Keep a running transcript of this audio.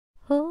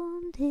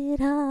What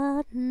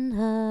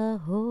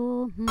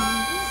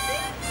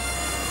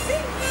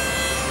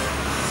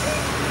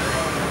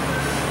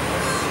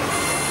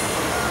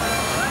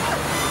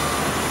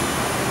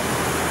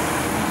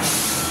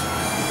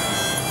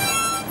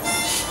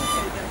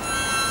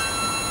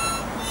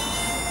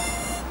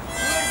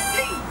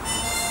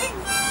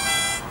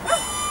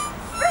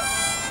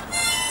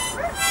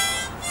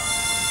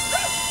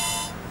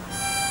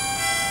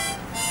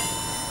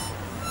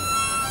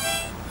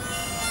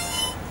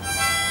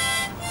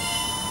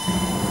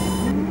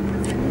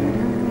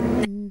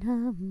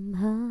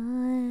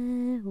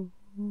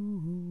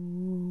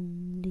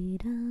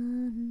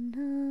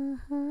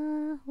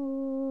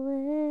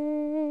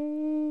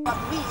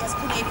we as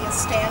Canadians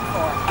stand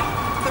for.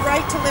 The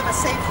right to live a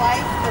safe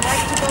life, the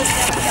right to vote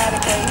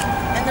democratically,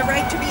 and the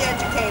right to be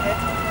educated.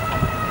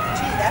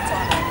 Gee, that's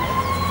on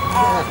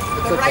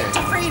the right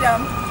to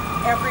freedom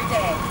every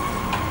day.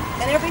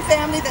 And every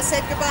family that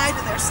said goodbye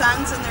to their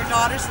sons and their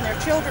daughters and their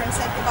children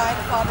said goodbye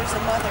to fathers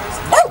and mothers,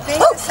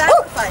 made a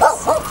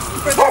sacrifice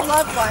for their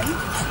loved one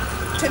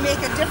to make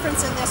a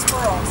difference in this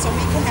world so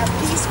we can have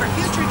peace for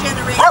future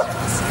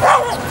generations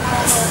all over.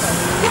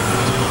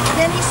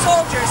 Many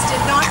soldiers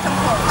did not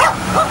compose,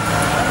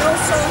 and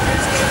those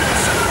soldiers gave a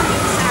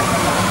supreme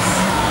sacrifice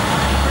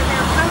for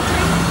their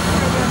country,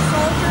 for their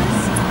soldiers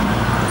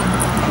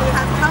who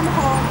have come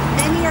home.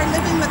 Many are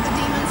living with the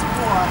demons of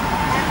war,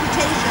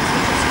 amputations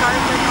which have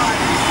scarred their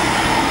bodies.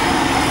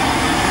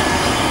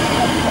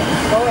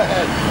 Go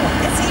ahead.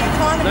 It's the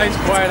economy. Nice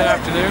quiet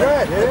afternoon.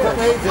 Good. It's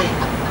amazing.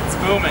 It's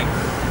booming.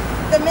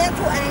 The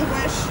mental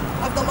anguish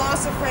of the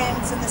loss of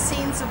friends and the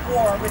scenes of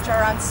war which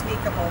are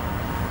unspeakable.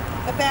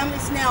 The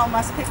families now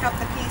must pick up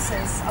the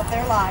pieces of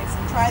their lives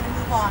and try to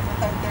move on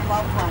without their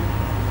loved one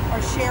or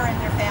share in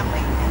their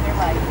family and their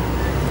life.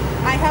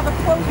 I have a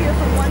quote here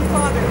from one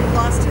father who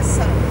lost his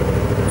son.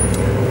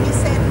 He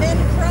said, "Men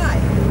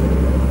cry.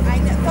 I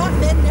thought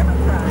men never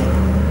cried,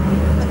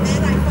 but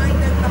then I find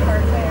out the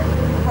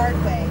hard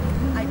way,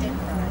 I did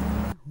cry."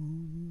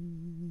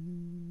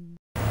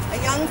 A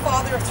young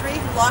father of 3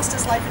 who lost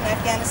his life in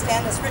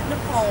Afghanistan has written a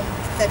poem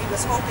that he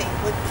was hoping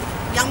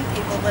young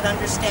people would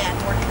understand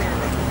more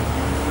clearly.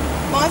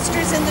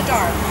 Monsters in the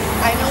dark,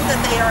 I know that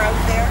they are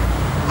out there.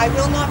 I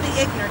will not be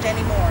ignorant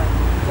anymore.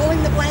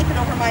 Pulling the blanket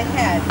over my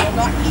head will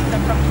not keep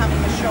them from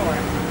coming ashore.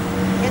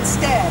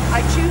 Instead,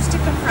 I choose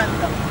to confront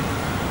them,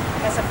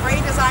 as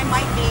afraid as I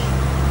might be.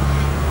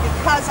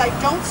 Because I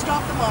don't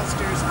stop the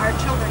monsters, our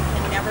children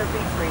can never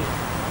be free.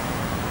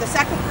 The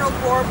Second World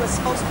War was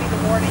supposed to be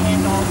the war to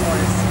end all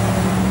wars.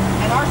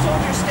 And our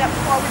soldiers stepped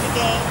forward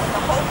again in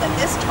the hope that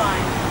this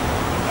time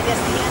it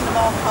is the end of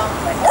all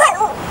conflict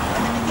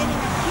and the beginning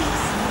of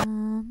peace.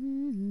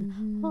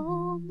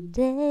 Home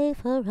day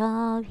for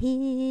our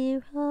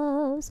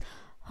heroes,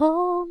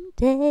 home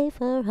day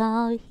for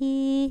our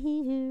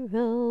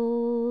heroes,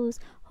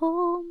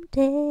 home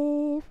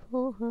day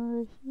for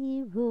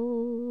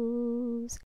heroes.